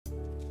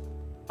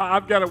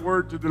I've got a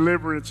word to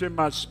deliver. It's in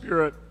my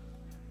spirit.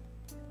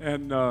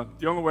 And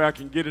the only way I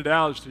can get it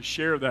out is to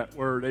share that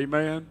word.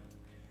 Amen.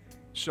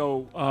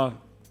 So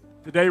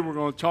today we're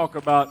going to talk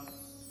about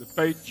the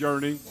faith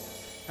journey.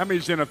 How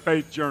many's in a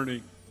faith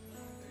journey?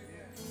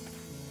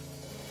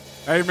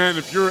 Amen.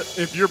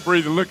 If you're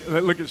breathing,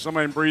 look at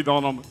somebody and breathe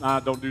on them. Nah,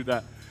 don't do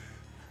that.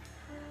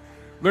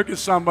 Look at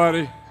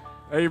somebody.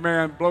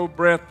 Amen. Blow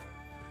breath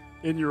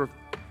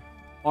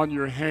on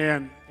your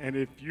hand, and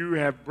if you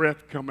have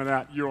breath coming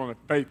out, you're on a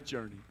faith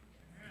journey.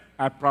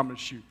 I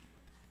promise you.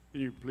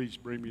 Can you please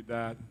bring me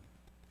that?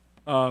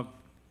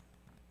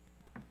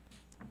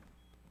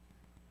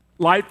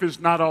 Life is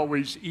not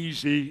always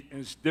easy,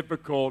 and it's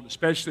difficult,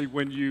 especially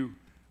when you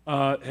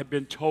have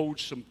been told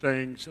some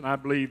things, and I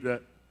believe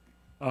that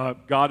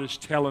God is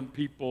telling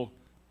people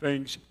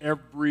things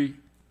every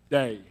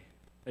day.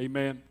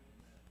 Amen.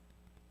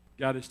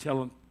 God is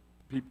telling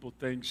people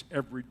things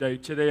every day.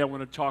 Today I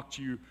want to talk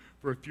to you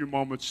for a few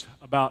moments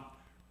about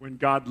when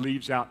God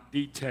leaves out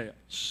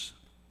details.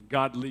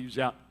 God leaves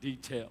out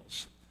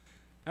details.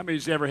 How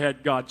many's ever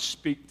had God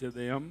speak to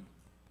them?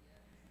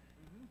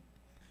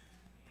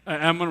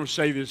 I'm going to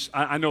say this.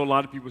 I know a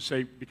lot of people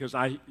say, because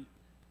I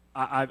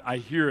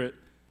hear it,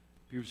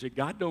 people say,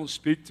 God don't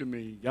speak to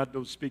me. God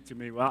don't speak to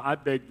me. Well, I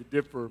beg to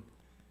differ.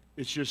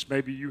 It's just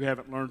maybe you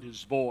haven't learned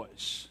His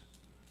voice.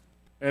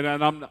 And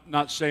I'm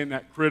not saying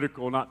that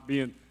critical, not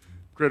being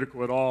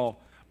critical at all.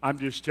 I'm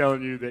just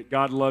telling you that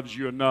God loves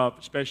you enough,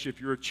 especially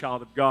if you're a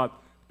child of God,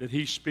 that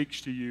He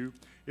speaks to you.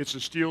 It's a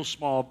still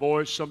small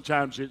voice.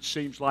 Sometimes it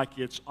seems like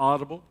it's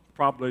audible.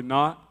 Probably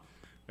not.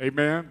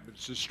 Amen.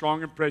 It's a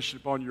strong impression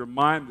upon your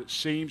mind that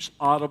seems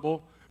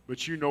audible,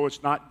 but you know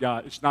it's not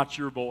God. It's not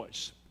your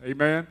voice.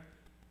 Amen.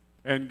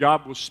 And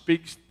God will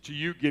speak to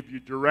you, give you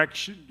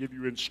direction, give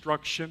you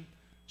instruction.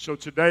 So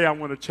today I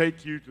want to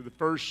take you to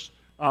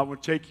I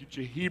want to take you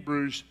to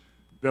Hebrews,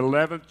 the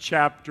 11th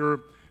chapter.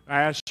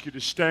 I ask you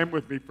to stand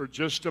with me for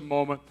just a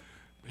moment.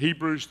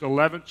 Hebrews, the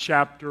 11th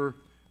chapter,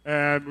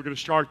 and we're going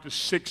to start the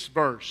 6th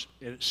verse.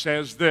 And it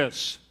says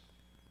this: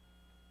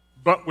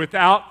 but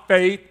without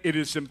faith it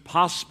is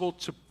impossible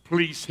to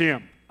please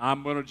Him.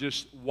 I'm going to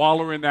just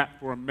wallow in that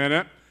for a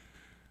minute.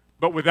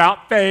 But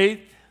without faith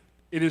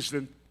it is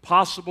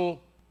impossible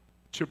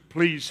to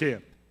please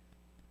Him.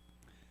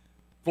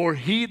 For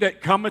he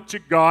that cometh to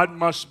God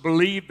must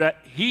believe that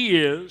He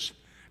is,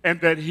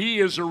 and that He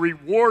is a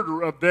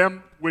rewarder of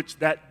them which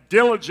that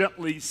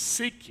diligently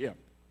seek Him.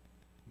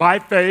 By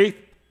faith,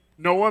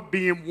 Noah,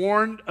 being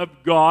warned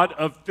of God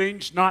of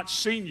things not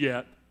seen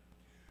yet,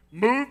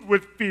 moved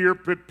with fear,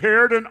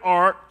 prepared an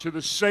ark to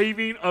the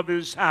saving of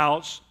his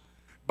house,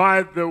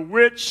 by the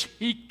which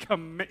he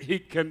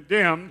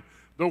condemned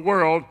the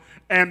world,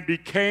 and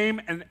became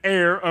an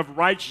heir of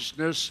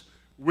righteousness,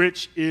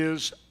 which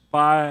is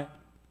by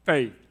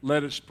faith.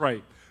 Let us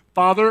pray.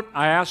 Father,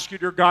 I ask you,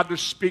 dear God, to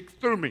speak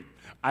through me.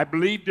 I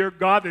believe, dear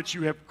God, that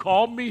you have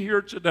called me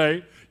here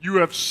today. You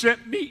have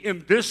sent me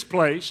in this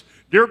place,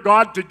 dear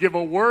God, to give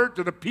a word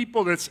to the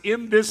people that's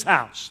in this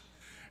house.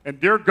 And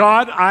dear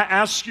God, I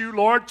ask you,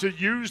 Lord, to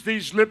use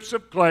these lips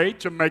of clay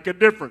to make a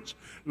difference.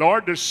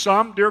 Lord, there's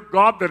some, dear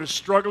God, that is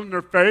struggling in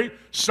their faith.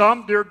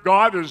 Some, dear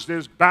God,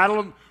 is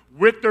battling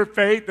with their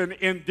faith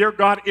and dear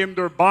God, in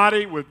their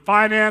body, with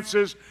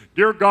finances,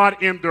 dear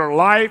God, in their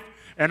life.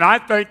 And I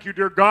thank you,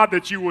 dear God,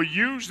 that you will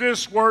use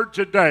this word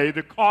today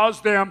to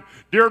cause them,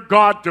 dear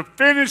God, to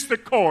finish the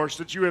course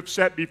that you have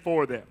set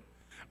before them.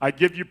 I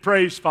give you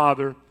praise,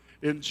 Father,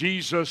 in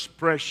Jesus'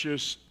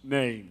 precious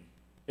name.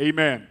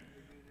 Amen.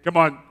 Come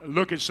on,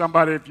 look at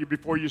somebody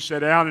before you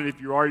sit down, and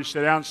if you already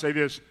sit down, say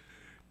this: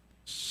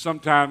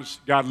 sometimes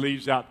God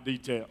leaves out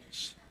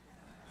details.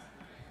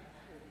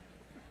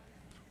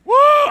 Woo!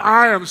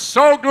 I am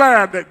so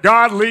glad that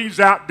God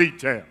leaves out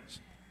details.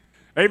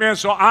 Amen.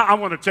 So I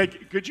want to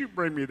take. Could you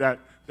bring me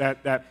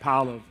that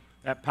pile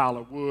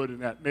of wood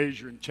and that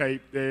measuring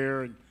tape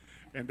there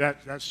and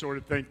that sort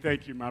of thing?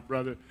 Thank you, my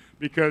brother,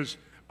 because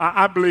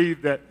I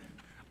believe that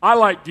I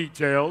like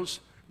details.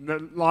 And a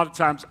lot of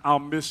times I'll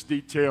miss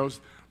details.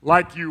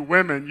 Like you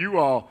women, you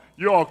all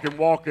can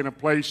walk in a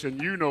place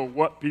and you know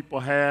what people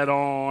had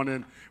on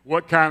and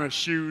what kind of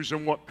shoes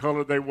and what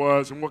color they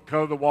was and what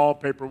color the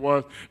wallpaper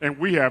was, and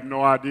we have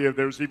no idea if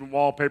there's even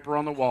wallpaper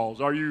on the walls.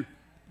 Are you?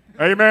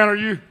 Amen.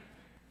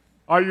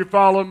 Are you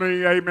following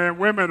me? Amen.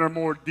 Women are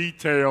more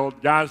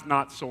detailed. Guys,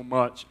 not so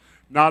much.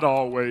 Not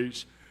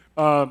always.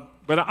 But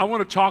I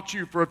want to talk to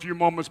you for a few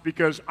moments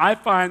because I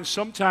find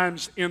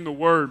sometimes in the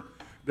Word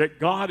that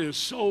God is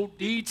so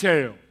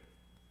detailed.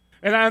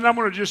 And I'm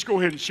going to just go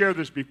ahead and share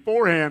this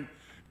beforehand,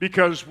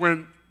 because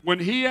when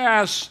he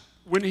asked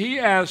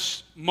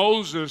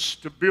Moses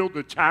to build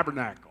the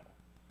tabernacle,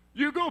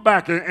 you go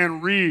back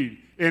and read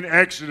in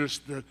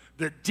Exodus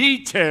the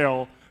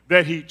detail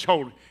that he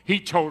told him. He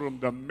told him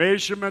the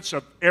measurements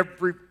of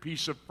every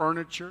piece of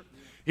furniture.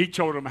 He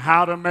told him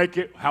how to make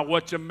it,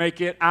 what to make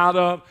it out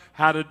of,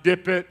 how to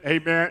dip it,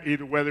 amen,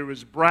 either whether it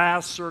was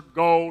brass or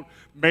gold,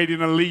 made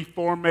in a leaf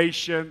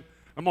formation.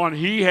 Come on,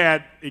 he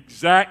had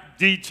exact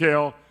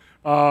detail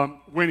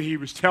when he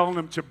was telling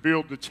them to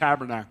build the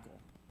tabernacle.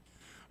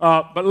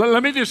 But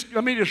let me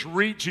just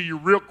read to you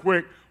real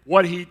quick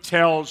what he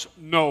tells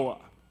Noah.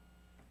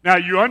 Now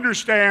you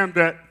understand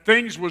that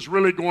things was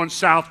really going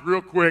south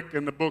real quick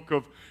in the book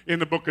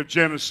of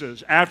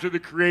Genesis. After the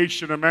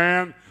creation of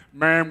man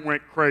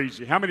went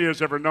crazy. How many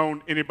has ever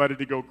known anybody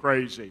to go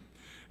crazy?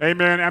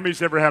 Amen. How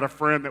many's ever had a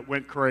friend that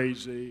went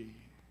crazy?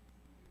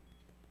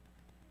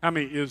 How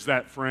many is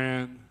that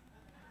friend?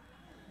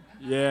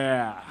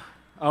 Yeah.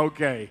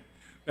 Okay.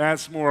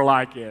 That's more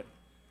like it.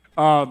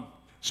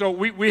 So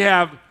we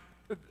have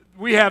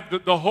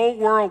the whole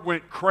world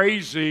went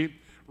crazy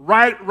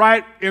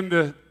right in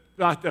the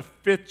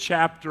fifth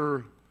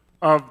chapter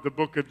of the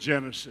book of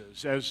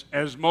Genesis.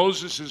 As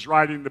Moses is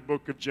writing the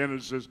book of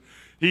Genesis,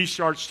 he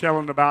starts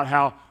telling about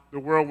how the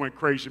world went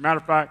crazy. Matter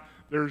of fact,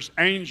 there's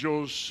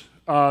angels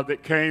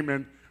that came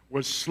and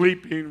was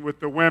sleeping with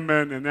the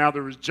women, and now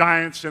there was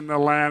giants in the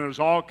land. There's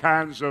all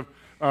kinds of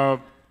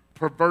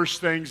perverse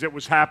things that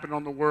was happening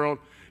in the world.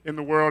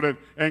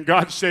 And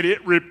God said,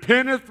 "It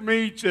repenteth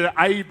me that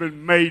I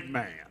even made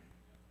man."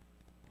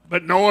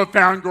 But Noah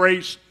found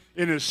grace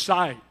in his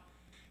sight.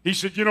 He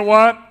said, "You know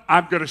what?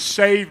 I'm going to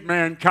save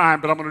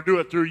mankind, but I'm going to do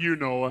it through you,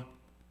 Noah.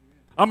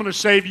 I'm going to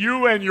save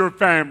you and your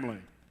family,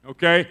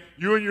 okay?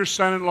 You and your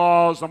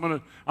son-in-laws. I'm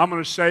going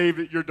to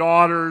save your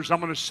daughters. I'm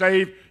going to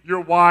save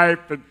your wife,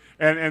 but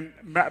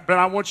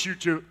I want you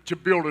to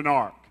build an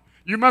ark."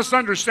 You must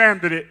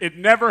understand that it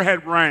never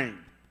had rained.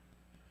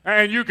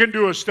 And you can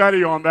do a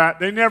study on that.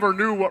 They never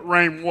knew what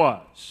rain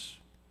was.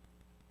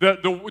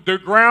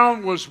 The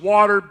ground was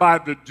watered by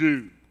the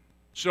dew.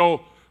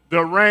 So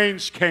the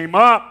rains came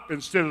up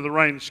instead of the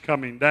rains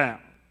coming down.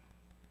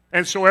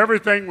 And so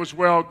everything was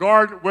well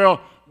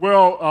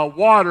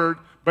watered,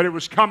 but it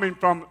was coming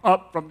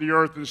up from the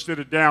earth instead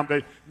of down.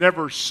 They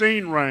never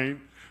seen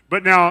rain.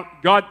 But now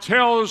God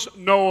tells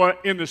Noah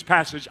in this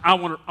passage, I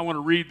want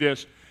to read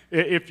this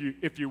if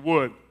you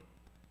would.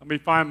 Let me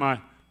find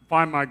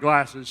my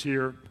glasses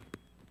here.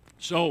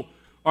 So,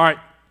 all right,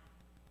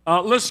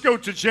 let's go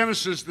to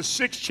Genesis, the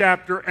 6th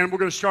chapter, and we're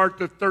going to start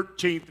the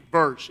 13th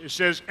verse. It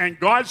says, "And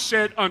God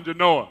said unto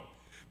Noah,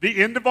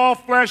 The end of all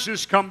flesh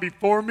is come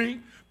before me,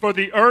 for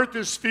the earth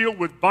is filled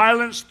with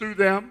violence through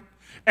them.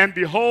 And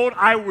behold,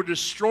 I will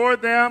destroy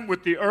them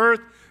with the earth.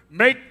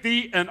 Make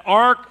thee an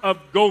ark of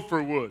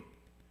gopher wood.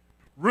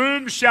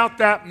 Room shalt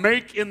thou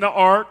make in the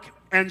ark,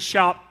 and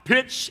shalt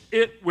pitch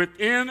it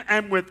within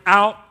and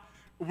without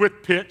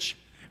with pitch.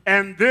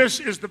 And this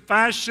is the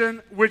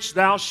fashion which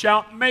thou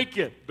shalt make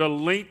it. The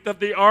length of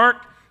the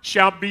ark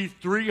shall be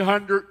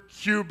 300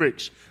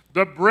 cubits.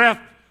 The breadth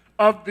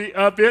of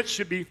it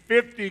should be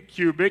 50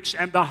 cubits,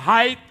 and the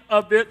height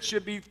of it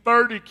should be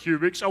 30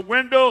 cubits. A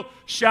window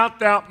shalt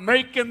thou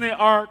make in the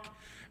ark,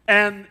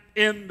 and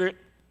in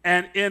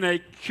a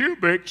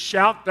cubit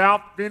shalt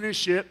thou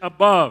finish it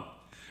above.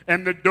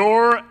 And the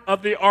door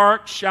of the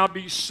ark shall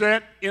be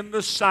set in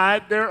the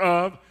side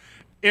thereof,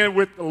 and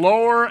with the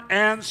lower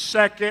and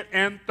second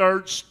and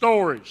third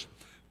stories.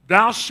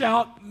 Thou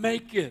shalt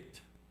make it.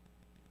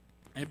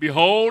 And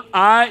behold,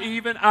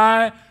 even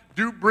I,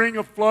 do bring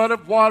a flood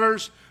of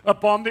waters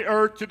upon the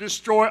earth to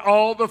destroy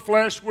all the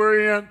flesh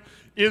wherein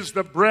is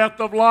the breath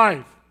of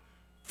life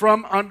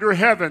from under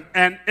heaven.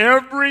 And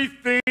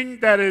everything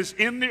that is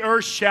in the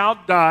earth shall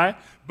die.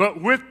 But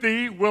with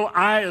thee will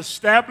I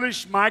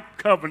establish my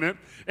covenant,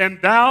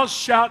 and thou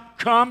shalt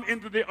come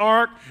into the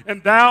ark,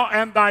 and thou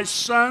and thy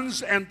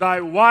sons and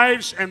thy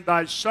wives and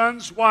thy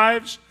sons'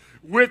 wives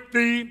with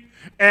thee,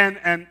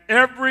 and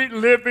every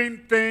living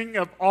thing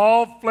of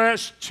all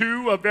flesh,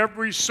 two of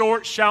every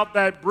sort shalt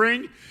thou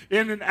bring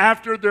in and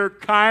after their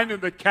kind,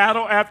 and the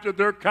cattle after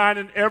their kind,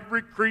 and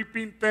every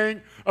creeping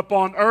thing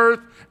upon earth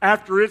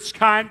after its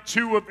kind,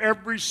 two of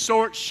every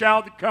sort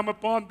shall come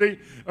upon thee,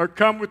 or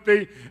come with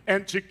thee,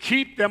 and to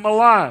keep them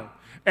alive.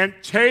 And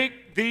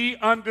take thee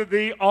unto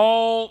thee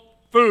all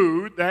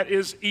food that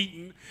is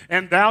eaten,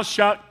 and thou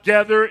shalt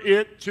gather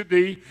it to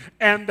thee,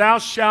 and thou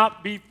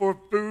shalt be for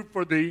food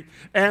for thee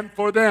and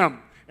for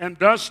them. And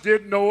thus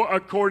did Noah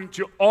according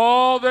to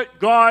all that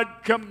God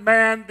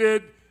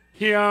commanded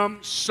him,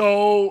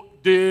 so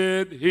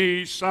did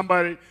he.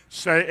 Somebody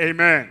say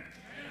amen.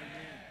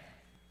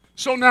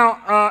 So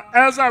now,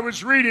 as I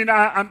was reading,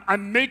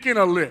 I'm making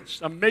a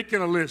list.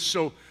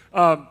 So,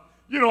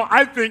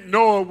 I think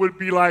Noah would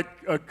be like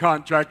a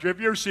contractor. Have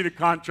you ever seen a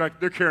contractor?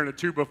 They're carrying a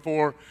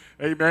 2x4.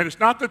 Amen. It's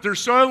not that they're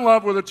so in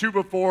love with a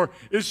 2x4.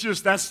 It's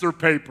just that's their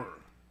paper.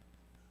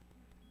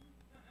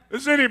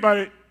 Does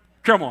anybody?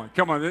 Come on.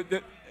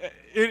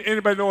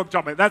 Anybody know what I'm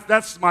talking about?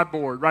 That's my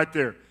board right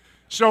there.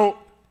 So,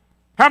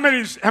 how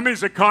many's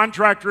a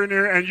contractor in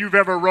here and you've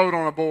ever rode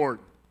on a board?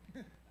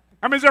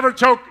 How many's ever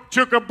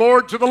took a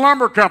board to the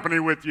lumber company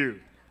with you?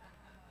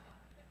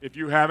 If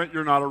you haven't,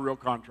 you're not a real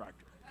contractor.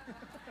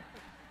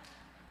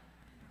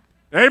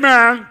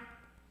 Amen.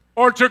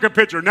 Or took a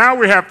picture. Now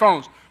we have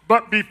phones.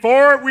 But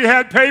before we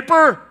had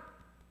paper,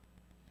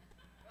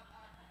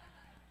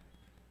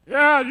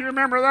 yeah, you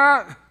remember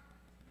that?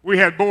 We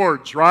had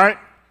boards, right?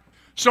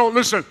 So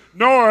listen,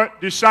 Noah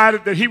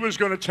decided that he was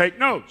going to take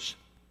notes.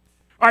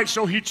 All right,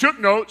 so he took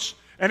notes,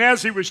 and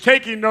as he was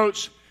taking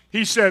notes,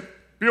 he said,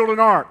 build an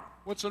ark.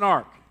 What's an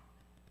ark?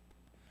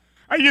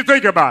 Now you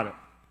think about it.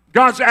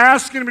 God's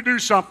asking him to do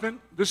something.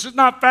 This is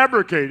not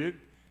fabricated.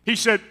 He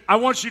said, I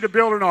want you to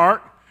build an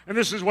ark, and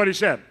this is what he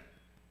said.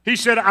 He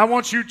said, I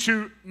want you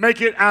to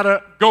make it out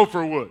of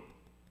gopher wood.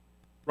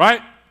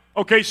 Right?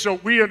 Okay,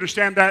 so we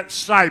understand that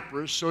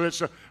cypress, so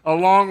it's a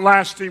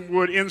long-lasting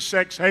wood.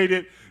 Insects hate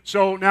it.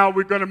 So now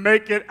we're going to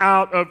make it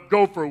out of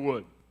gopher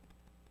wood.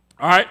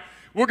 All right?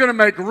 We're going to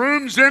make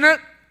rooms in it.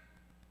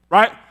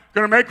 Right?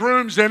 Going to make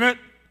rooms in it.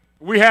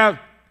 We have...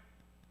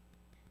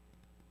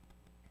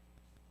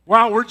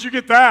 Wow, where'd you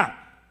get that?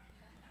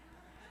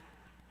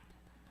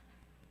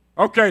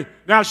 Okay,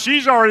 now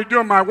she's already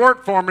doing my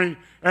work for me,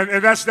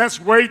 and that's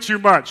way too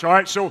much, all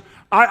right? So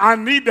I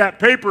need that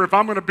paper if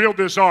I'm going to build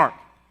this ark.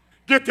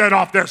 Get that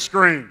off that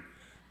screen.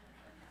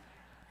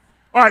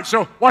 All right,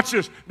 so watch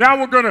this. Now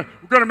we're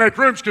gonna make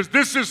rooms because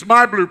this is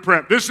my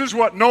blueprint. This is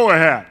what Noah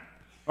had,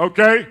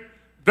 okay?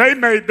 They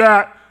made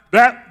that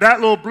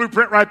little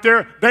blueprint right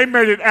there, they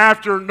made it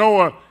after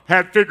Noah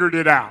had figured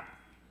it out.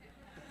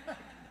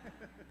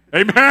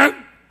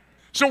 Amen?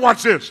 So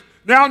watch this.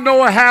 Now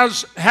Noah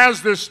has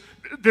this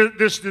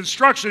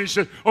instruction. He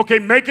said, okay,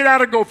 make it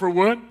out of gopher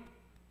wood.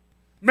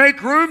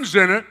 Make rooms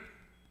in it.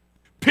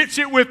 Pitch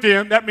it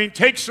within. That means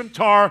take some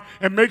tar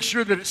and make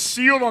sure that it's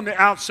sealed on the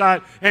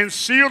outside and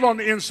sealed on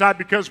the inside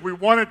because we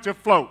want it to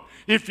float.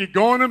 If you're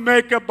going to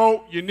make a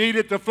boat, you need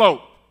it to float.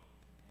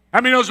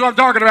 How many knows what I'm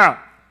talking about?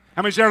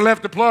 How many's ever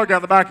left the plug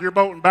out the back of your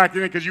boat and back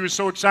in it because you were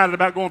so excited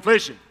about going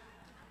fishing?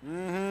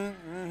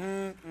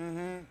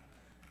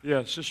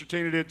 Yeah, Sister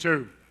Tina did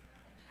too.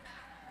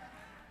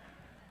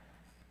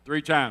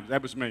 3 times.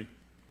 That was me.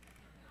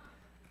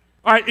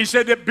 All right, he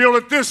said that build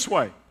it this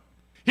way.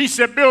 He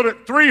said build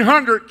it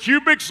 300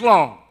 cubits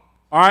long.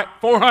 All right,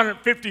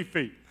 450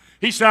 feet.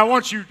 He said, I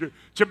want you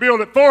to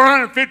build it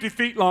 450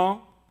 feet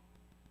long.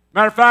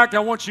 Matter of fact, I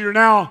want you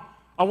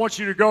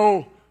to go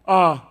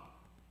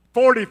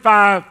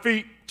 45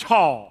 feet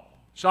tall.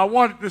 So I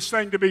wanted this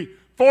thing to be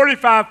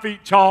 45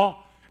 feet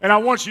tall, and I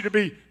want you to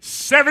be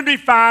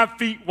 75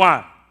 feet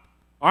wide.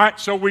 All right,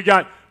 so we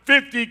got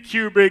 50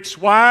 cubits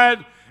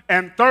wide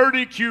and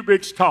 30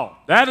 cubits tall.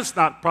 That is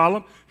not a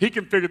problem. He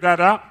can figure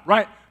that out,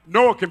 right?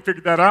 Noah can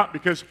figure that out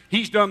because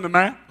he's done the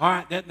math. All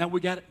right, now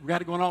we got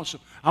it going on. So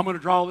I'm going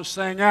to draw this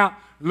thing out.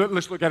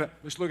 Let's look at it.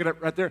 Let's look at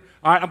it right there.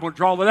 All right, I'm going to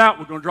draw it out.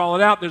 We're going to draw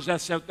it out.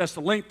 That's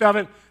the length of it.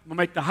 I'm going to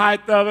make the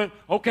height of it.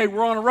 Okay,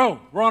 we're on a row.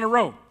 We're on a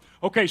row.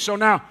 Okay, so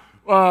now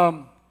we're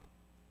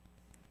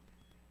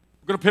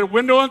going to put a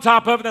window on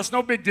top of it. That's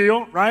no big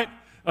deal, right?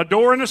 A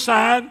door in the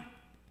side.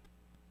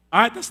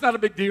 All right, that's not a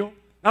big deal.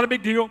 Not a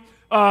big deal.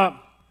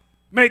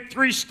 Make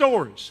 3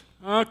 stories.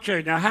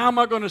 Okay, now how am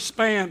I going to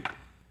span?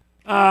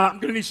 I'm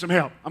going to need some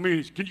help. Can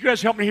you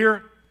guys help me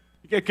here?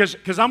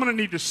 Because I'm going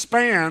to need to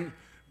span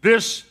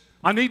this.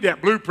 I need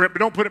that blueprint, but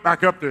don't put it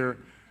back up there.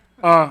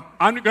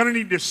 I'm going to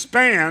need to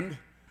span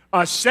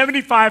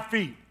 75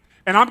 feet.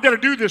 And I'm going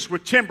to do this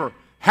with timber.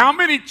 How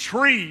many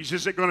trees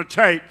is it going to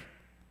take?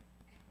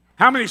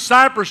 How many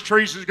cypress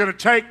trees is it going to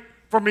take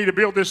for me to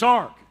build this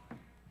ark?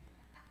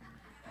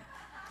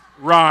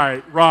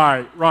 Right.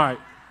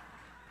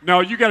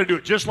 No, you got to do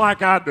it just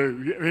like I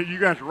do. You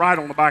got to write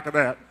on the back of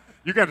that.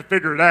 You got to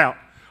figure it out.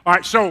 All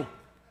right, so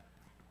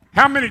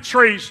how many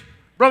trees,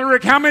 Brother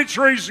Rick, how many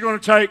trees is it going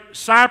to take?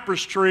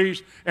 Cypress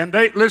trees. And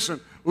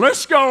listen,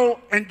 let's go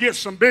and get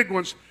some big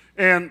ones.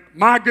 And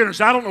my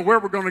goodness, I don't know where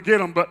we're going to get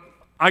them, but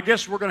I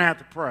guess we're going to have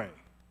to pray.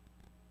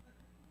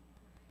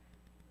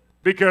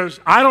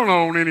 Because I don't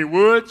own any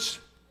woods.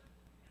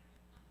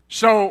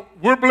 So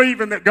we're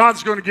believing that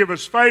God's going to give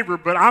us favor,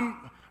 but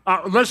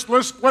let's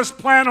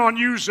plan on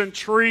using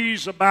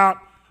trees about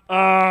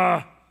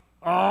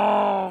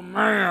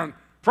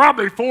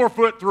probably 4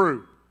 foot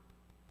through.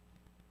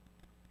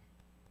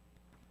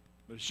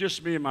 But it's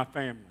just me and my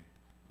family.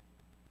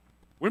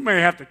 We may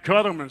have to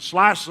cut them and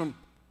slice them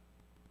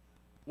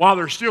while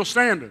they're still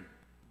standing.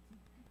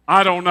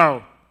 I don't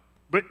know.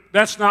 But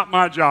that's not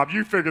my job.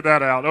 You figure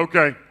that out,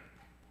 okay?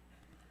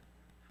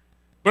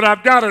 But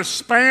I've got to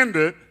span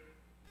it.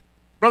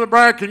 Brother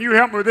Brad, can you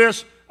help me with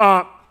this?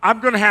 I'm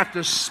going to have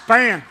to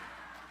span.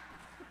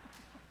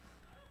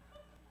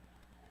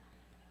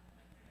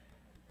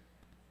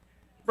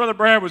 Brother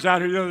Brad was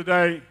out here the other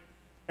day,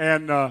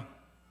 and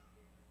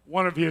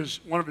one of his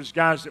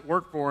guys that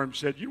worked for him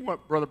said, you know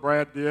what Brother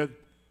Brad did?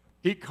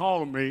 He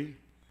called me,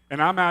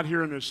 and I'm out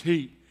here in this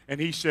heat,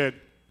 and he said,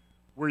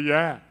 where you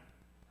at?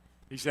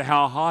 He said,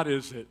 how hot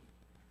is it?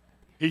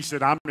 He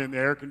said, I'm in the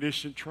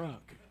air-conditioned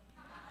truck.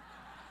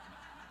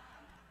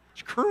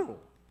 It's cruel.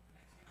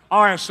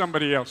 I'll ask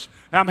somebody else.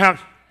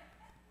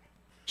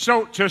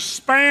 So to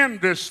span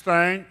this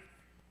thing,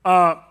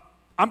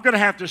 I'm going to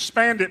have to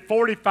span it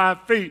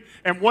 45 feet.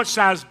 And what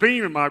size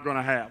beam am I going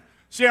to have?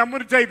 See, I'm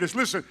going to tell you this.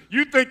 Listen,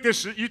 you think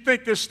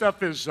this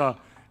stuff is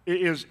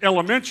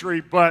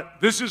elementary, but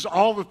this is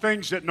all the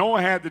things that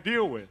Noah had to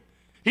deal with.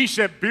 He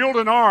said, build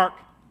an ark,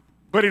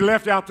 but he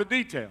left out the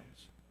details.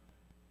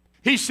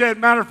 He said,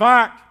 matter of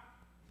fact,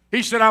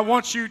 he said, I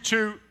want you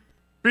to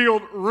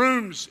build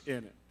rooms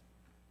in it.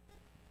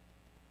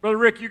 Brother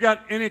Rick, you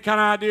got any kind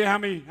of idea how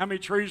many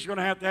trees you're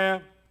going to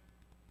have?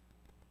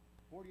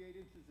 48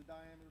 inches of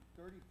diameter,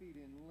 30 feet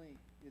in length.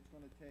 It's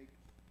going to take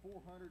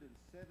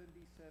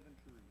 477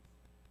 trees.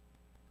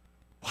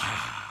 Wow.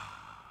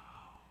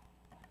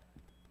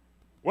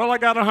 Well, I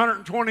got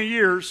 120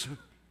 years.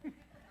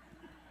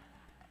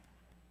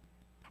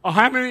 Oh,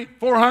 how many?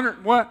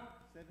 400 what?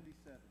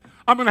 77.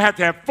 I'm going to have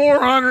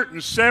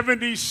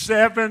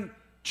 477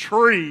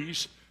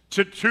 trees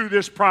to do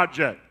this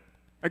project.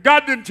 And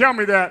God didn't tell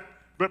me that,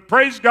 but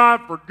praise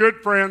God for good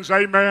friends,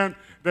 amen,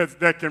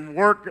 that can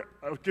work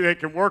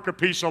a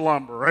piece of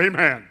lumber,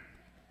 amen.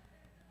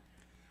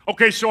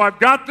 Okay, so I've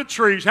got the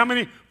trees. How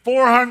many?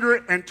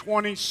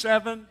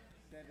 427?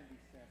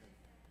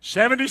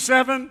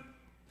 77?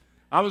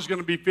 I was going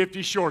to be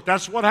 50 short.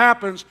 That's what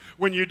happens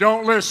when you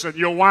don't listen.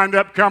 You'll wind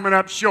up coming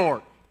up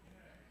short.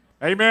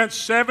 Amen?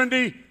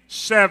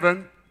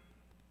 77.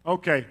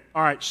 Okay,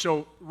 all right,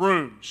 so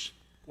rooms.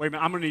 Wait a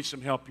minute, I'm going to need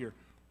some help here.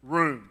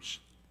 Rooms.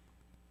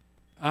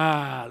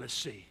 Let's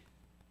see.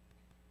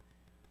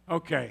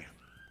 Okay.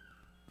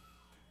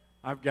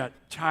 I've got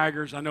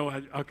tigers. I know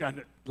I've got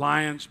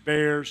lions,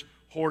 bears,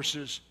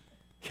 horses,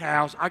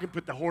 cows. I can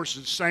put the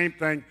horses, same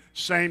thing,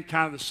 same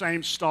kind of the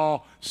same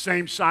stall,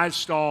 same size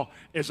stall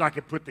as I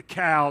could put the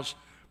cows.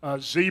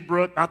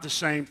 Zebra, about the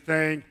same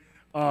thing.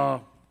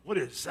 What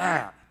is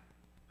that?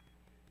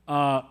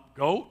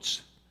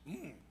 Goats?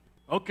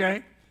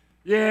 Okay.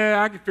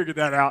 Yeah, I can figure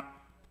that out.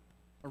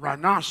 A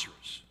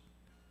rhinoceros.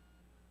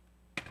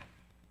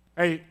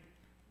 Hey,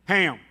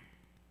 Ham.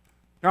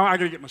 Now I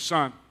got to get my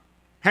son.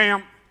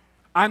 Ham,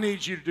 I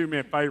need you to do me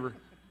a favor.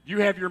 Do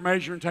you have your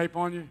measuring tape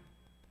on you?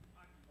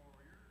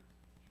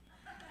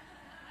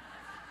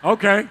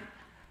 Okay.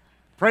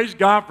 Praise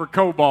God for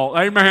Cobalt.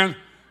 Amen.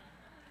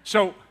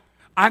 So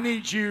I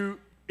need you,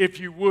 if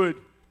you would,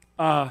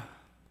 I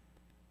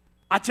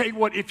tell you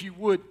what, if you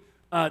would,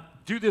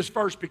 do this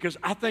first, because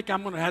I think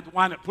I'm going to have to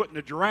wind up putting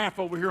a giraffe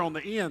over here on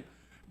the end,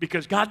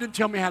 because God didn't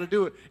tell me how to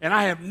do it, and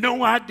I have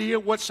no idea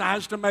what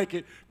size to make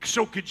it.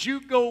 So could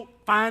you go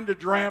find a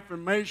giraffe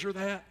and measure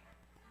that?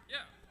 Yeah.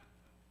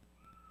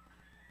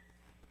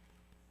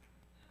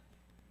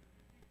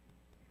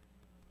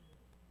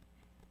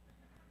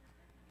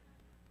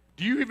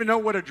 Do you even know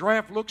what a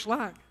giraffe looks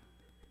like?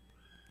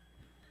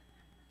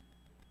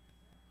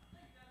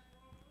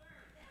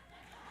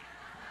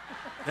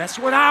 That's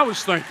what I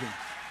was thinking.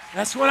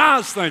 That's what I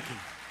was thinking.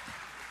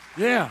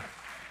 Yeah.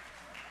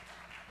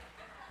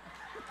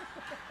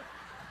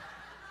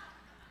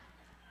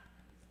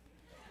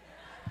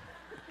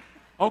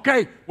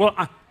 Okay,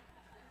 well,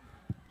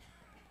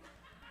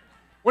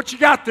 what you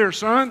got there,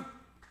 son?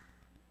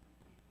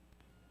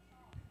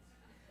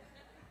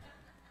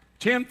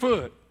 10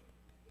 foot.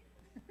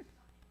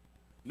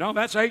 No,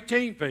 that's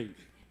 18 feet.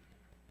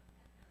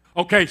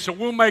 Okay, so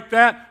we'll make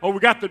that. Oh, we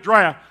got the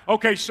draft.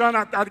 Okay, son,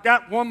 I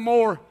got one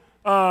more.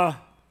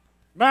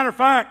 Matter of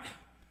fact,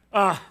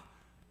 a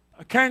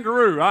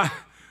kangaroo.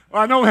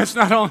 I know that's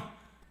not on.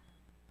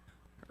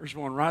 There's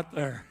one right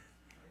there.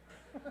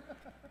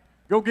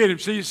 Go get him.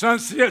 See, son.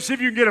 See if you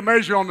can get a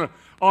measure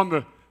on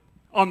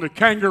the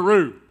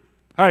kangaroo.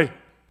 Hey,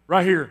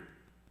 right here,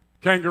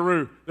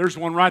 kangaroo. There's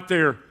one right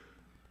there.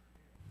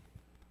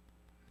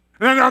 And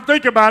then I'll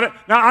think about it.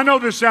 Now I know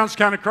this sounds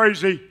kind of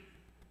crazy,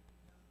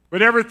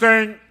 but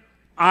everything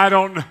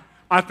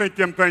I think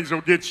them things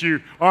will get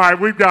you. All right,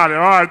 we've got it.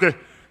 All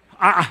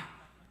right.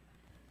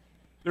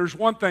 There's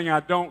one thing I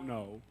don't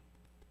know,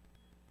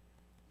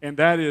 and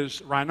that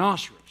is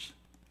rhinoceros.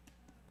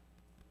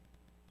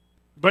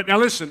 But now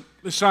listen,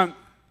 son,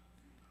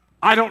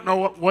 I don't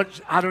know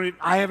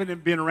I haven't even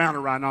been around a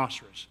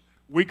rhinoceros.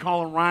 We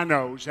call them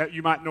rhinos.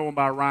 You might know them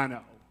by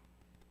rhino.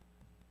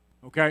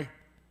 Okay?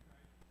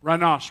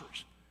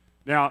 Rhinoceros.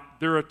 Now,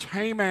 they're a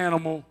tame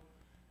animal,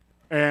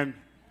 and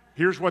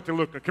here's what they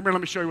look like. Come here,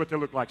 let me show you what they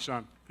look like,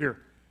 son. Here.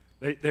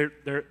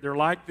 They're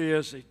like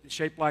this, they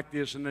shape like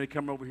this, and then they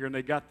come over here, and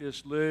they got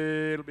this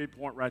little bit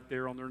point right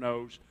there on their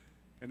nose,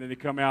 and then they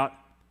come out.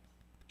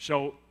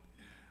 So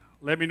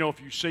let me know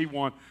if you see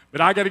one.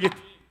 But I got to get.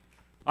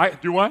 I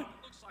do what? It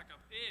looks like a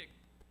pig.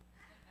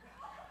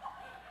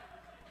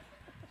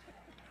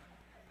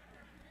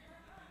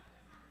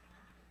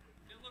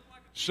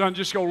 Son,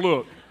 just go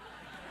look.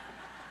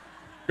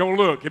 Go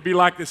look. It'd be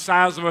like the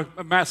size of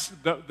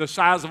the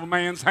size of a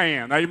man's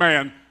hand.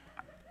 Amen.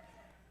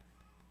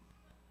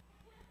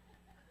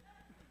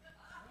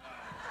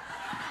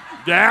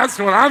 That's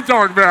what I'm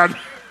talking about.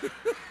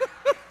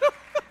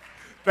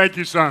 Thank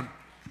you, son.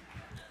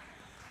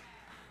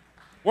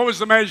 What was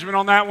the measurement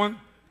on that one?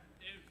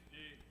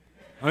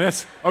 Oh,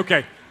 that's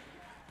okay.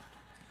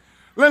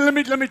 Let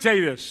me tell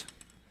you this.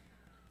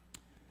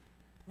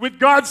 With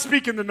God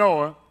speaking to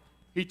Noah,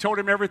 he told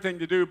him everything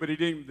to do, but he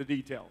didn't give him the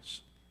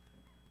details.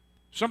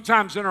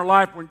 Sometimes in our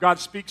life, when God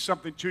speaks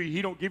something to you,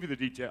 he don't give you the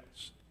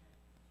details.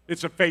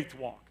 It's a faith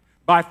walk.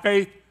 By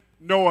faith,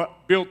 Noah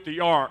built the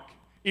ark,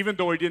 even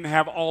though he didn't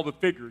have all the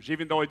figures,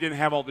 even though he didn't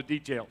have all the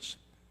details.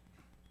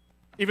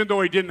 even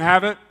though he didn't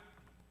have it,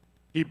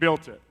 he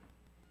built it.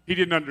 He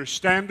didn't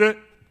understand it.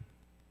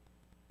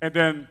 And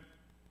then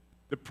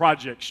the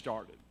project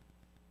started.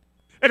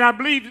 And I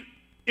believe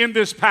in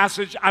this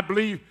passage, I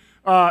believe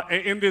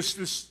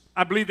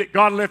I believe that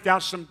God left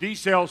out some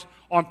details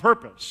on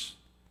purpose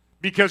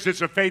because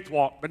it's a faith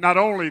walk. But not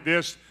only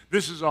this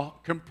is a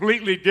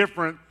completely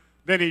different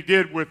than he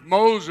did with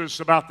Moses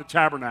about the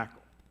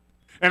tabernacle.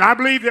 And I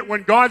believe that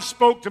when God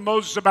spoke to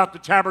Moses about the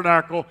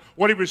tabernacle,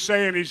 what he was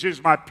saying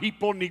is my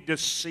people need to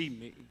see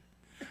me.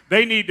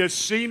 They need to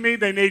see me.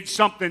 They need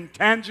something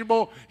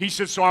tangible. He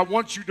said, so I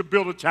want you to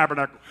build a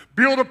tabernacle.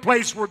 Build a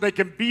place where they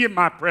can be in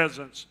my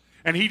presence.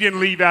 And he didn't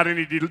leave out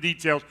any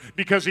details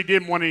because he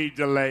didn't want any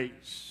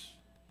delays.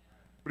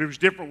 But it was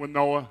different with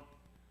Noah.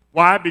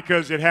 Why?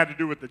 Because it had to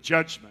do with the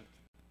judgment.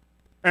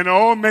 And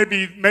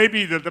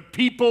maybe the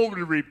people would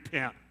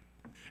repent.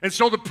 And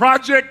so the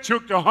project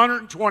took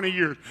 120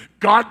 years.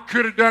 God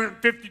could have done it in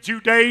 52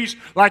 days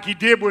like he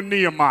did with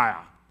Nehemiah.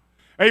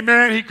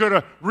 Amen. He could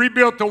have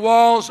rebuilt the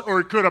walls, or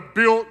he could have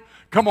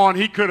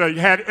he could have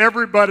had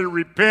everybody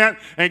repent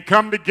and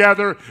come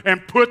together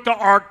and put the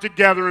ark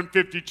together in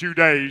 52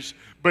 days.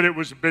 But it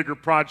was a bigger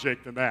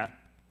project than that.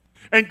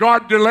 And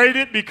God delayed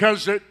it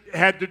because it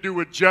had to do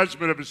with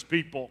judgment of his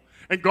people.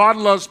 And God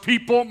loves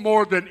people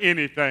more than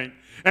anything.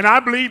 And I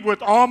believe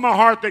with all my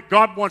heart that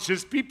God wants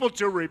his people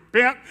to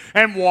repent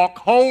and walk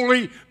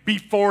holy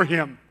before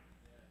him.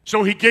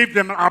 So he gave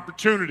them an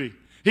opportunity.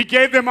 He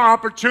gave them an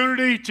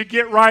opportunity to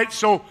get right.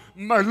 So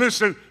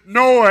listen,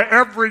 Noah,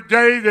 every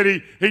day that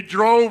he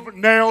drove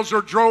nails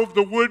or drove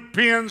the wood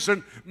pins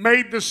and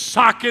made the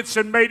sockets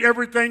and made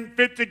everything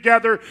fit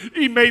together.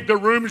 He made the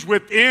rooms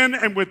within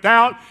and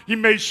without. He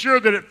made sure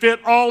that it fit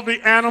all the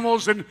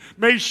animals and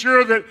made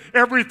sure that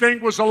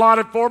everything was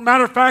allotted for.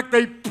 Matter of fact,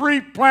 they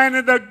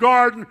pre-planted the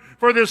garden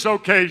for this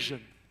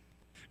occasion,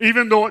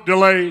 even though it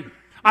delayed.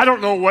 I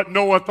don't know what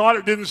Noah thought.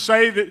 It didn't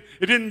say that,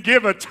 it didn't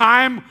give a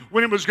time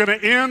when it was going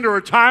to end or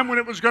a time when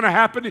it was going to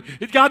happen.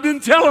 God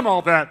didn't tell him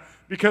all that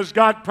because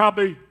God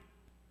probably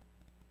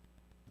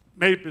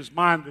made up his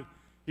mind that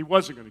he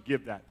wasn't going to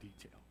give that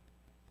detail.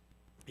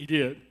 He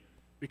did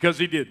because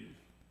he didn't.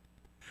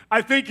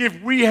 I think if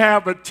we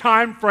have a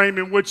time frame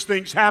in which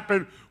things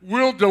happen,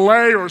 we'll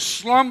delay or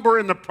slumber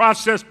in the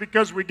process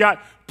because we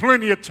got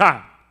plenty of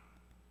time.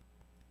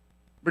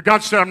 But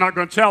God said, I'm not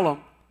going to tell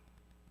them.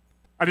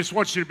 I just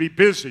want you to be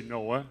busy,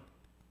 Noah.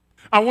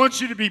 I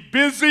want you to be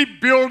busy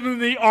building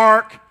the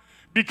ark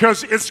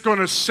because it's going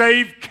to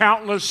save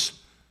countless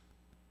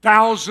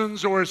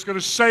thousands, or it's going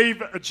to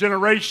save a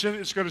generation.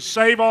 It's going to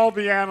save all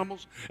the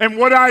animals. And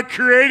what I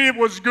created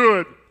was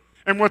good,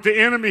 and what the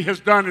enemy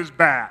has done is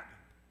bad.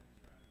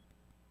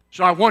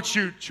 So I want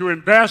you to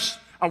invest.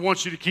 I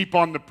want you to keep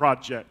on the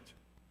project.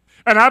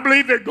 And I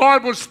believe that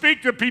God will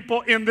speak to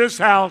people in this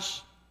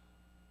house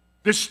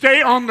to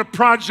stay on the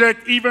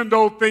project even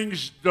though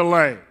things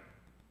delay.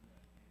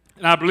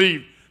 And I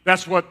believe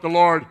that's what the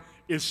Lord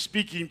is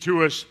speaking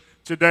to us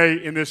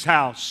today in this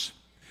house.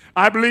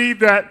 I believe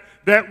that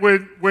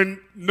when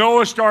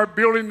Noah started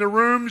building the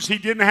rooms, he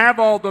didn't have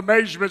all the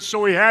measurements,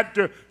 so he had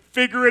to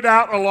figure it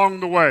out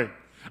along the way.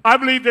 I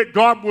believe that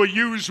God will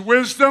use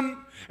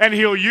wisdom, and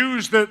he'll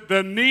use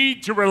the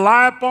need to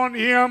rely upon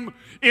him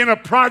in a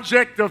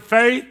project of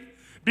faith.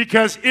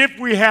 Because if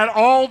we had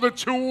all the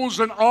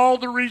tools and all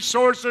the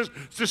resources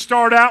to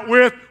start out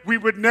with, we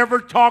would never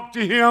talk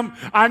to him.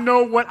 I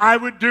know what I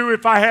would do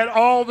if I had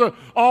all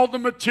the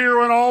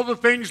material and all the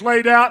things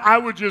laid out. I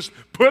would just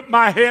put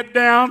my head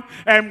down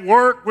and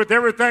work with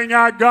everything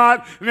I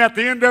got. And at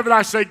the end of it,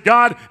 I say,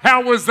 God,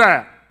 how was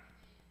that?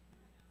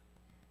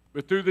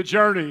 But through the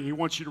journey, he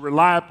wants you to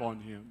rely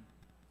upon him.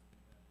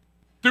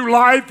 Through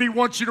life, he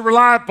wants you to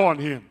rely upon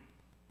him.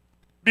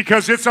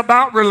 Because it's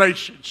about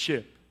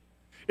relationship.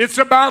 It's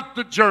about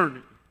the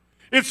journey.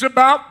 It's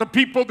about the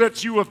people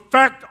that you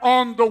affect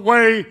on the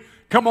way,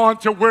 come on,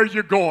 to where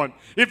you're going.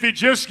 If he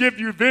just give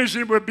you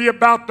vision, it would be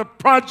about the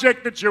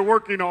project that you're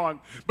working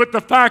on. But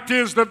the fact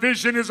is, the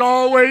vision has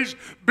always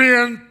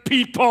been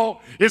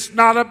people. It's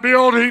not a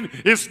building.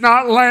 It's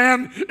not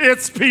land.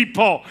 It's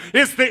people.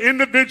 It's the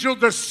individual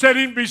that's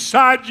sitting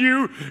beside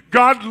you.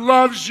 God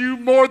loves you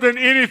more than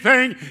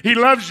anything. He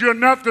loves you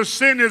enough to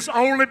send his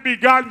only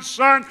begotten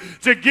Son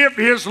to give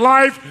his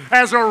life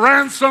as a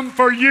ransom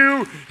for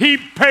you. He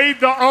paid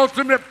the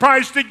ultimate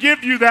price to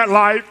give you that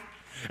life.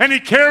 And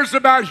he cares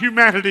about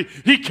humanity.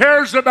 He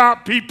cares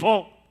about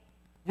people.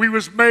 We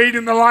was made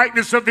in the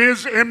likeness of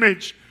his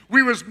image.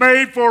 We was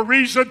made for a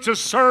reason to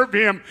serve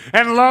him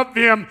and love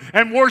him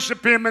and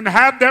worship him and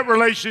have that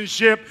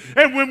relationship.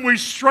 And when we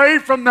stray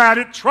from that,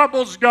 it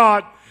troubles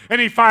God. And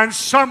he finds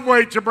some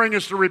way to bring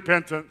us to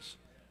repentance.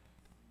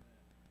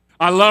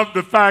 I love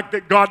the fact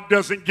that God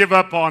doesn't give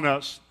up on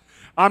us.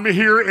 I'm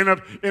here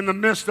in the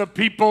midst of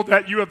people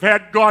that you have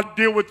had God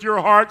deal with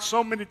your heart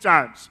so many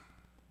times.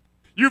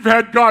 You've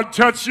had God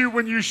touch you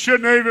when you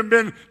shouldn't have even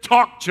been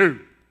talked to.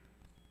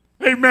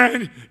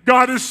 Amen.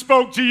 God has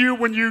spoke to you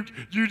when you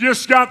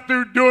just got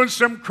through doing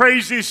some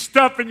crazy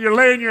stuff and you're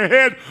laying your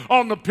head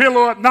on the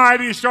pillow at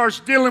night. He starts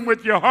dealing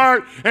with your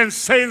heart and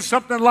saying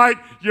something like,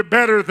 you're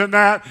better than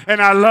that,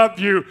 and I love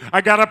you.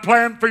 I got a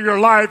plan for your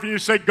life. And you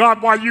say,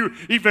 God, why are you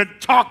even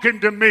talking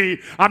to me?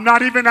 I'm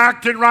not even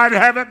acting right. I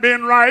haven't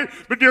been right.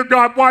 But dear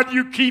God, why do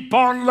you keep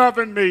on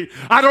loving me?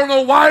 I don't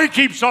know why he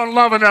keeps on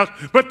loving us,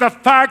 but the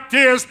fact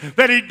is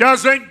that he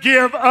doesn't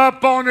give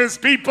up on his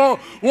people.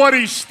 What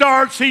he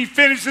starts, he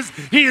finishes.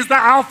 He is the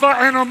Alpha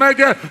and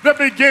Omega, the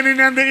beginning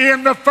and the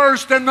end, the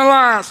first and the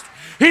last.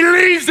 He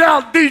leaves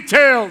out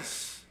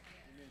details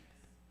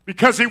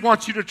because he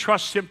wants you to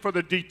trust him for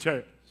the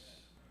details.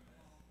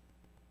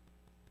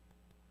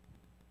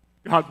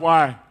 God,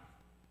 why?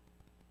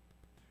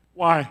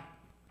 Why?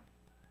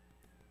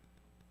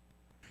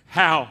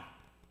 How?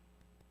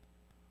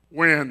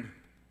 When?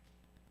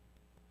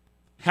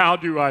 How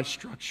do I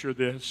structure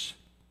this?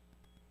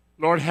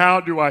 Lord, how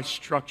do I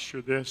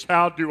structure this?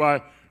 How do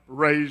I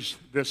raise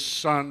this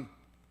son?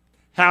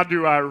 How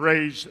do I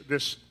raise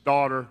this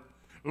daughter?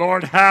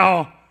 Lord,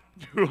 how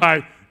do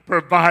I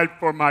provide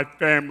for my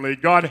family?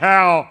 God,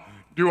 how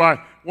do I,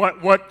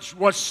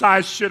 what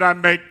size should I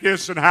make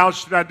this and how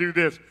should I do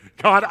this?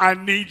 God, I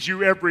need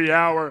you every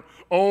hour.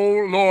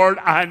 Oh, Lord,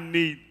 I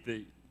need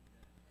thee.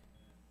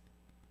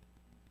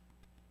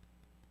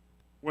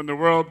 When the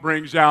world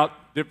brings out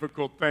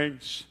difficult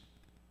things,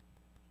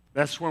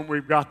 that's when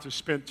we've got to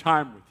spend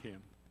time with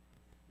him.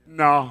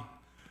 No,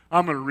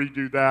 I'm going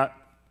to redo that.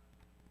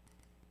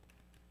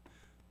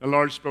 The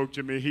Lord spoke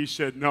to me. He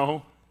said,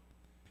 no.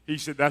 He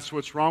said, that's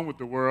what's wrong with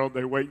the world.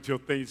 They wait until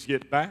things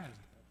get bad.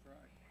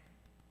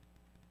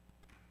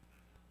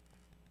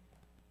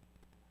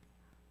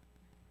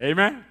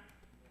 Amen.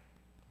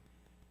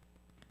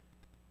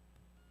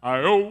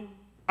 I-oh,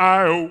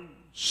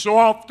 so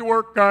off to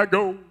work I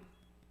go.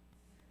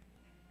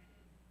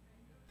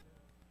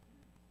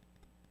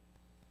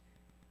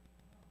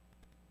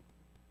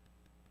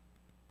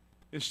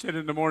 Instead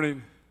in the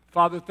morning,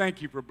 Father,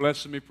 thank you for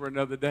blessing me for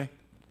another day.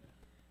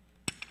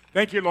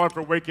 Thank you, Lord,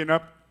 for waking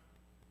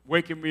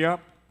me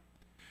up.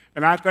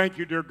 And I thank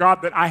you, dear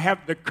God, that I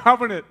have the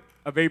covenant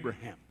of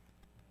Abraham.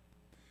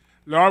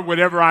 Lord,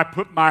 whatever I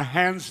put my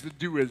hands to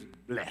do is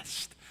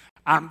blessed.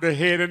 I'm the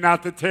head and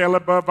not the tail,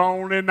 above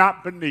only and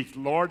not beneath.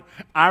 Lord,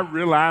 I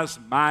realize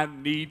my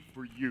need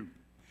for you.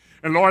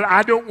 And Lord,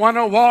 I don't want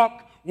to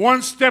walk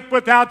one step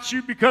without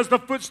you because the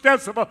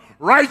footsteps of a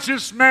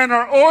righteous man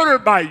are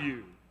ordered by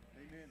you.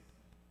 Amen.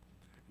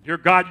 Dear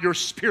God, your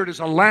spirit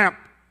is a lamp.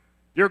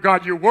 Dear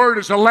God, your word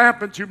is a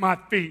lamp unto my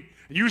feet.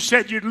 And you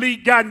said you'd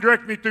lead, guide, and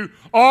direct me through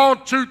all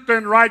truth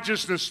and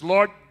righteousness,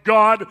 Lord.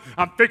 God,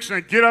 I'm fixing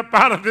to get up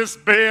out of this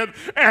bed,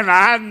 and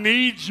I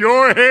need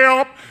your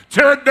help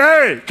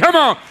today. Come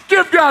on,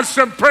 give God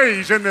some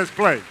praise in this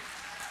place.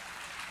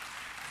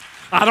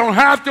 I don't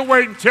have to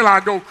wait until I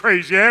go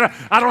crazy.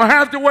 I don't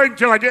have to wait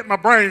until I get my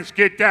brains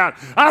kicked out.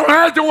 I don't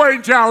have to wait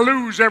until I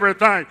lose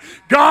everything.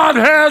 God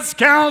has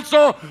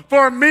counsel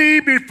for me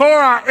before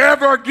I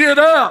ever get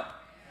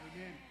up.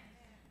 Amen.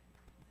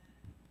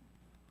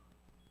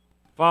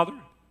 Father,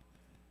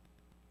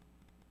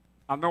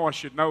 I know I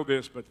should know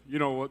this, but you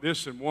know,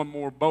 this and one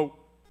more boat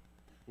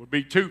would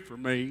be two for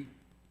me.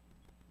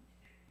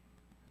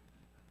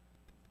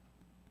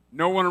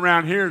 No one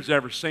around here has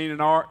ever seen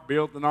an ark,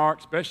 built an ark,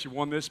 especially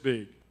one this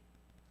big.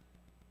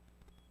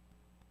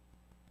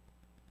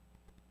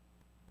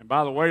 And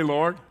by the way,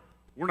 Lord,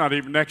 we're not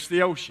even next to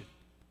the ocean.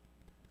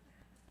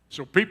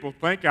 So people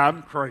think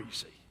I'm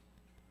crazy.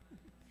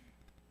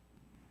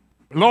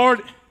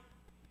 Lord,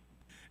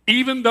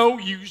 even though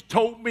you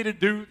told me to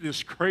do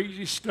this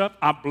crazy stuff,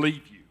 I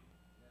believe you.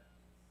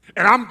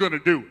 And I'm going to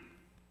do it.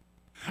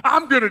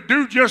 I'm going to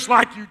do just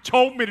like you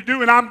told me to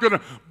do, and I'm going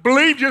to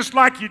believe just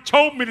like you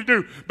told me to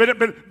do.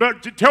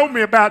 But to tell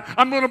me about,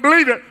 I'm going to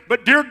believe it.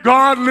 But dear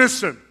God,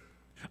 listen,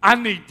 I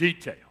need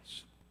details.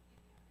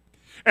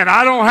 And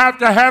I don't have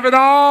to have it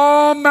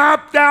all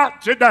mapped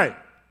out today.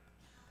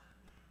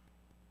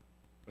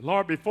 But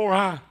Lord, before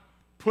I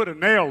put a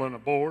nail in a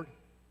board,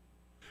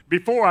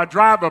 before I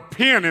drive a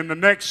pin in the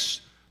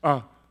next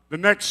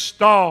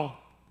stall,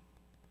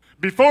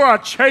 before I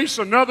chase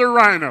another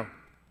rhino,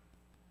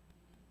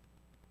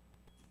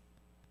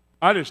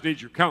 I just need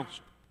your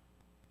counsel.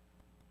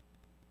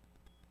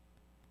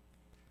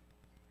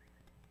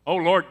 Oh,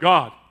 Lord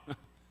God,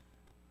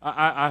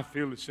 I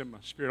feel this in my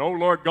spirit. Oh,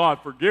 Lord God,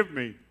 forgive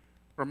me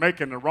for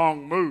making the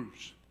wrong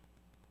moves.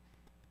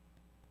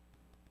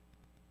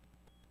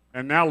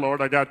 And now,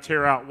 Lord, I got to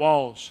tear out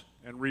walls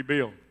and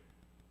rebuild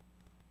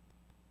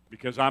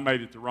because I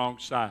made it the wrong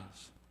size.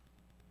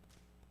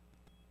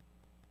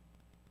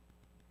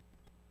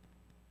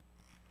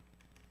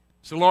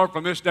 So, Lord,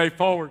 from this day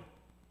forward,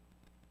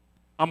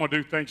 I'm going to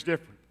do things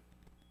different.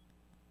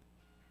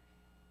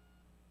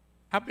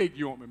 How big do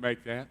you want me to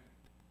make that?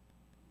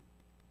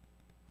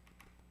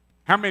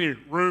 How many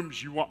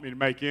rooms you want me to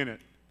make in it?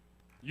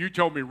 You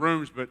told me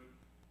rooms, but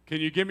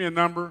can you give me a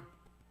number?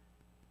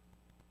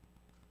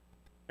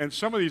 And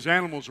some of these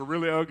animals are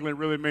really ugly and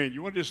really mean.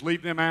 You want to just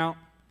leave them out?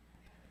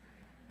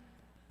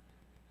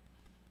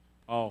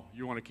 Oh,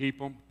 you want to keep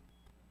them?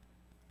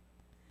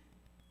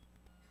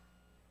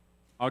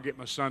 I'll get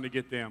my son to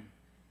get them.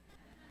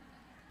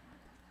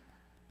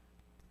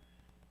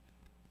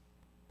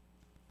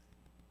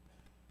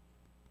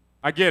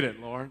 I get it,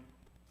 Lord.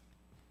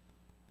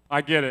 I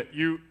get it.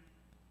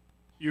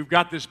 You've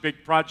got this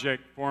big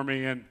project for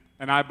me, and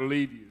I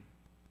believe you.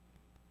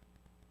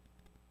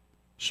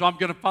 So I'm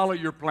going to follow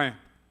your plan.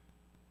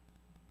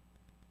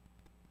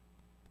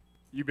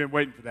 You've been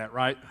waiting for that,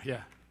 right?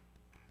 Yeah.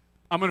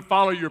 I'm going to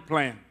follow your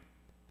plan.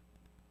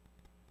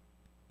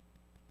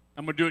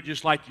 I'm going to do it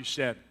just like you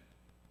said.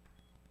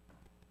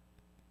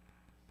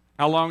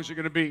 How long is it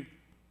going to be? You're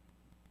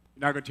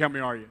not going to tell me,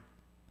 are you?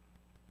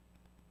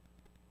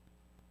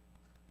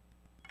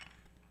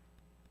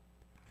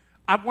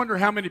 I wonder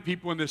how many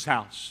people in this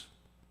house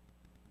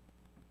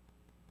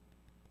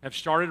have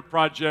started a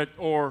project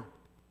or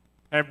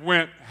have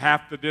went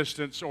half the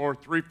distance or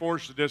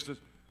 3/4 the distance.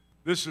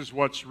 This is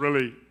what's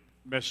really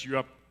messed you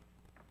up.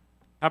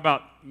 How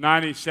about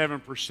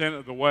 97%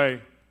 of the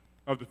way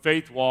of the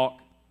faith walk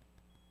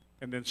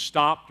and then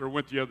stopped or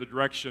went the other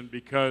direction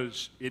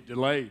because it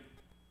delayed?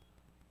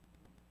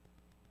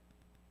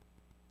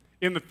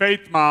 In the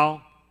faith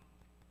mile,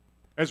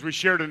 as we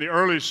shared in the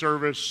early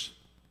service,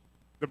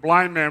 the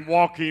blind man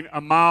walking a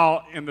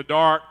mile in the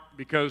dark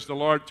because the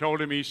Lord told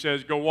him, he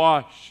says, go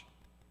wash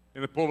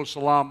in the pool of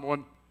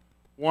Siloam.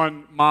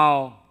 One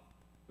mile,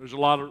 there's a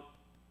lot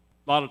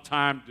of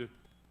time to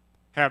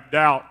have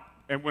doubt.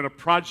 And when a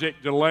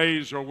project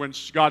delays or when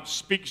God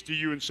speaks to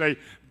you and say,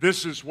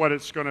 this is what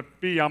it's going to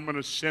be, I'm going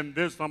to send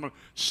this, I'm going to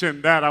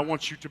send that, I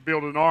want you to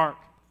build an ark.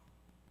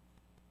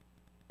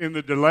 In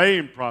the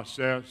delaying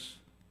process,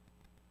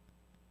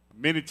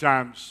 many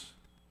times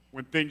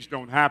when things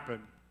don't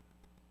happen,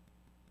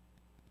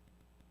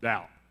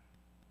 doubt.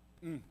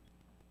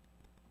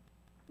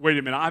 Wait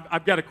a minute,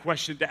 I've got a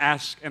question to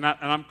ask, and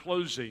I'm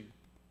closing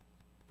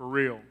for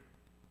real.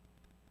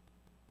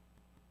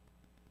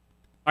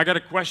 I got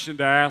a question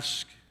to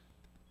ask.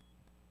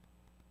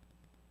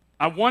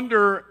 I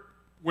wonder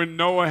when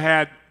Noah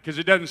had, because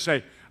it doesn't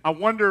say, I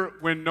wonder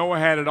when Noah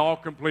had it all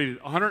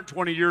completed,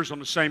 120 years on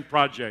the same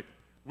project.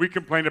 We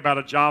complain about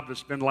a job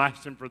that's been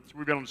lasting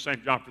we've been on the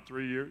same job for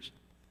 3 years.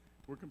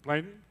 We're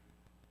complaining?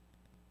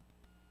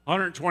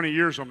 120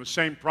 years on the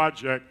same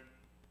project.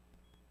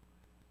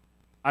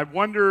 I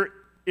wonder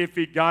if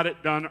he got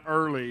it done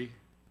early.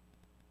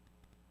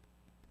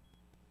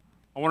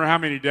 I wonder how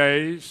many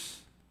days.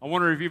 I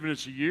wonder if even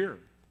it's a year.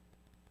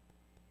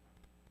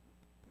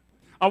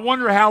 I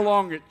wonder how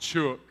long it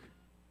took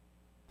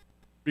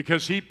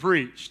because he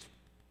preached.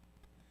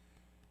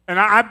 And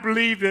I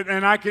believe that,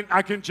 and I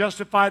can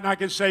justify it, and I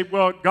can say,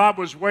 well, God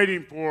was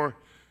waiting for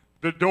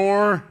the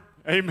door,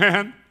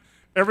 amen,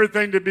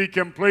 everything to be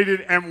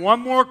completed, and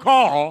one more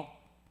call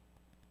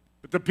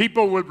that the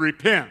people would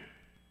repent.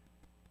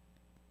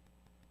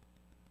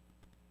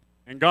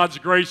 And God's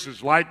grace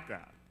is like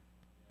that.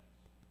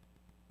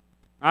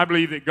 I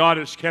believe that God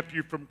has kept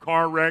you from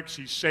car wrecks.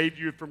 He saved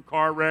you from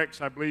car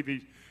wrecks. I believe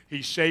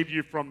He saved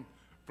you from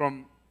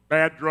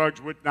bad drugs,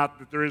 not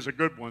that there is a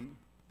good one.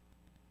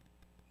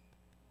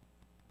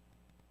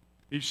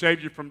 He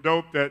saved you from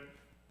dope that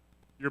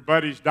your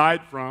buddies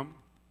died from.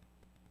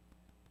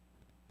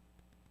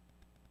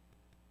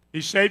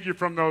 He saved you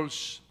from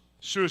those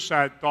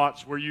suicide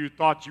thoughts where you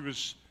thought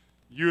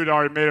you had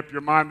already made up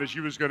your mind that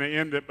you was going to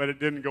end it, but it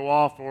didn't go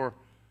off, or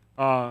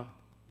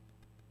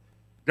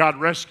God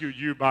rescued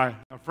you by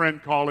a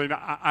friend calling.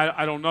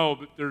 I don't know,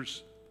 but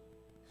there's...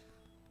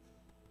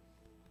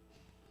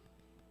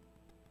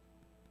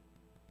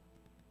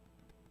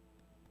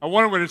 I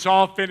wonder when it's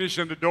all finished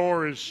and the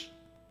door is...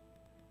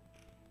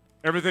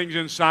 everything's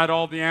inside,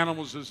 all the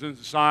animals is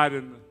inside,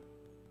 and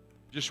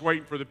just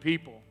waiting for the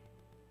people.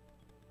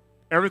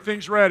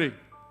 Everything's ready.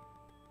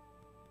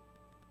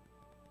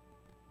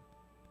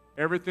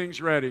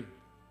 Everything's ready.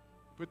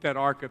 Put that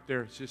ark up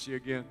there, Sissy,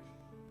 again.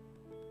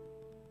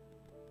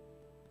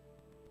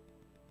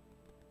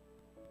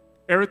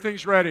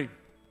 Everything's ready.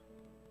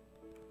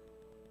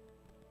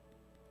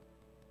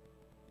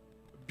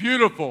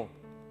 Beautiful,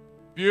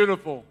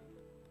 beautiful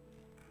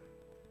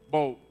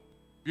boat,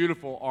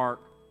 beautiful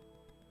ark.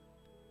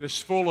 That's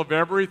full of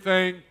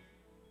everything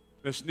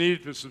that's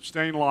needed to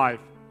sustain life.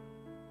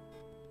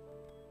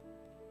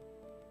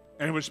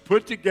 And it was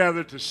put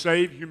together to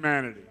save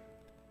humanity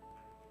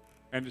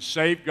and to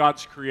save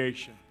God's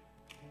creation.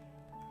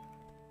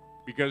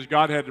 Because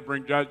God had to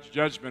bring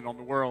judgment on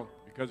the world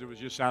because it was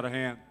just out of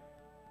hand.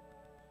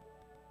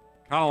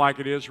 Kind of like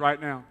it is right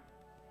now.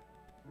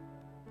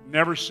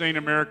 Never seen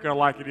America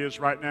like it is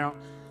right now.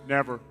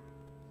 Never.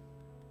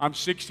 I'm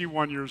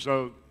 61 years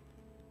old.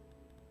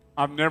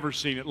 I've never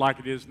seen it like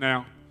it is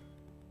now.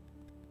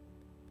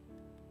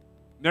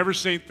 Never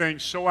seen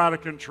things so out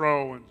of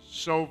control and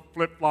so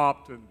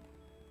flip-flopped and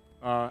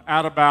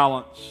out of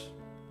balance.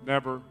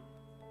 Never.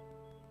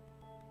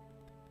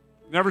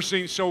 Never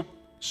seen so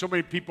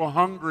many people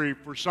hungry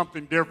for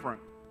something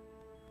different.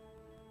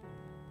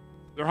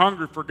 They're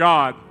hungry for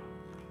God.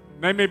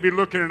 They may be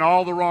looking in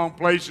all the wrong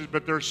places,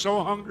 but they're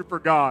so hungry for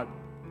God.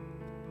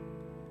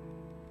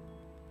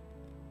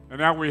 And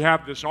now we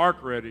have this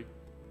ark ready.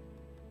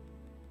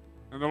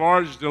 And the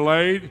Lord is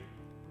delayed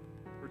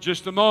for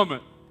just a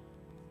moment.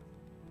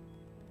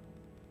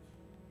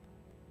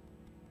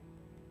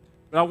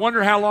 But I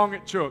wonder how long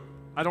it took.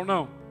 I don't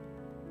know.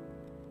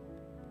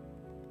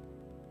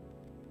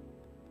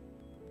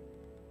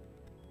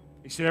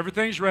 He said,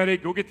 everything's ready.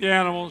 Go get the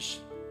animals.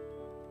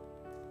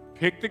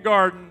 Pick the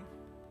garden.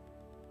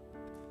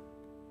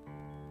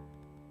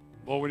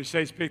 Well, when he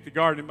says pick the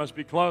garden, it must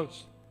be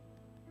closed.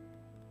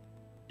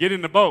 Get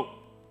in the boat.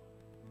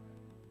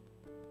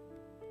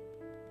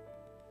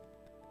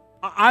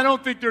 I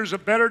don't think there's a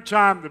better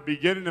time to be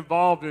getting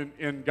involved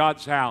in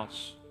God's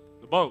house,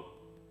 the boat,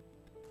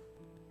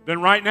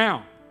 than right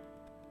now.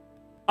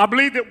 I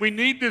believe that we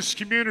need this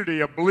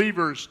community of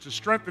believers to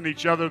strengthen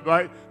each other.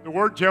 The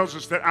Word tells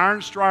us that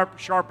iron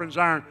sharpens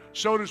iron.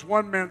 So does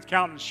one man's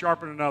countenance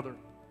sharpen another.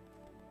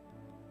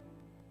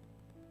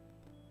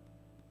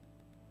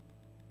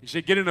 He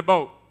said, get in the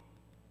boat.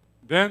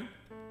 Then,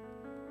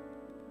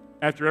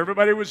 after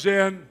everybody was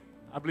in,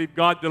 I believe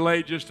God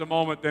delayed just a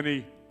moment, then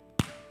he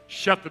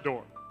shut the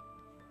door.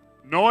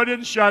 Noah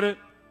didn't shut it.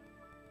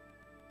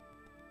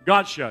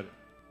 God shut it.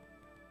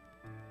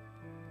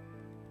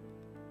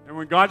 And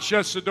when God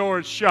shuts the door,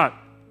 it's shut.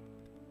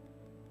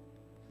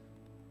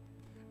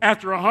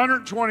 After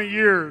 120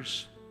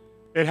 years,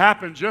 it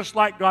happened just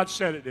like God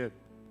said it did,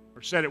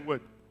 or said it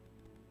would.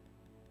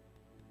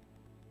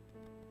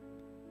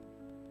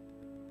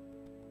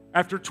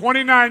 After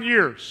 29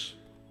 years,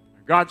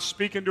 God's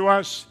speaking to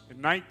us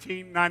in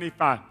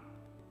 1995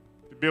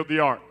 to build the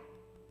ark.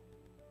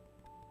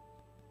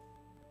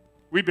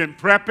 We've been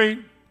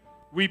prepping,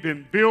 we've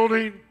been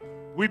building,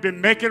 we've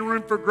been making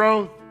room for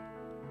growth.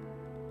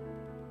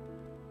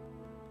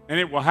 And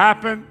it will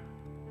happen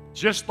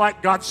just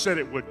like God said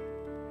it would.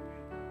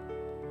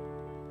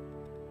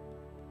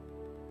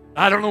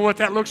 I don't know what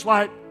that looks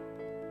like.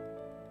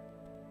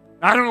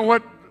 I don't know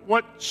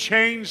what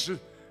change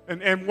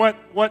and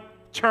what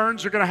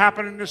turns are going to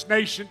happen in this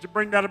nation to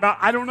bring that about.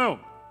 I don't know.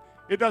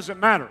 It doesn't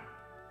matter.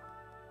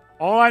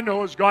 All I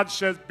know is God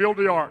says, build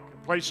the ark,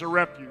 a place of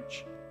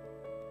refuge.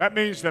 That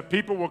means that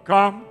people will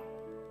come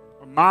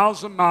from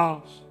miles and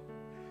miles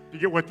to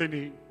get what they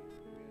need.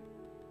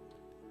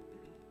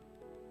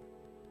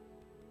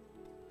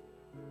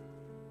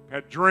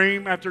 Had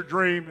dream after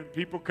dream and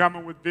people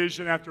coming with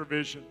vision after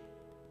vision.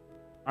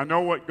 I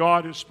know what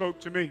God has spoke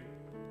to me.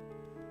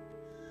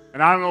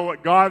 And I know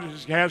what God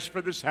has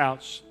for this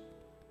house.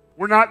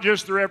 We're not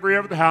just their every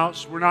other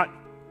house.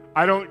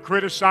 I don't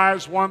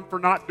criticize one for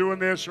not doing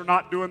this or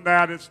not doing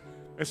that.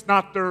 It's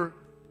not their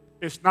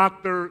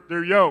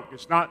yoke.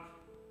 It's not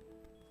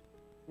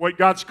what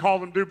God's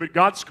called them to do, but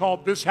God's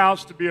called this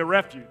house to be a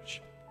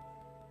refuge.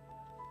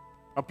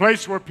 A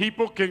place where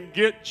people can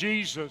get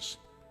Jesus,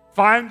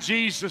 find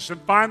Jesus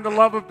and find the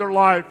love of their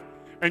life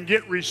and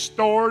get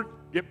restored,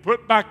 get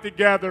put back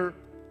together,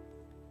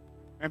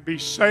 and be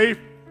safe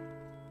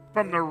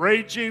from the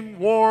raging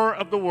war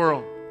of the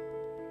world.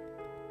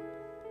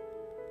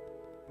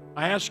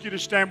 I ask you to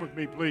stand with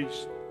me,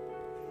 please.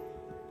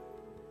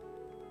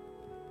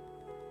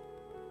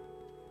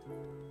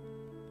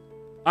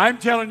 I'm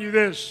telling you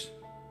this,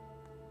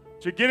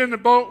 to get in the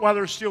boat while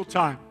there's still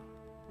time.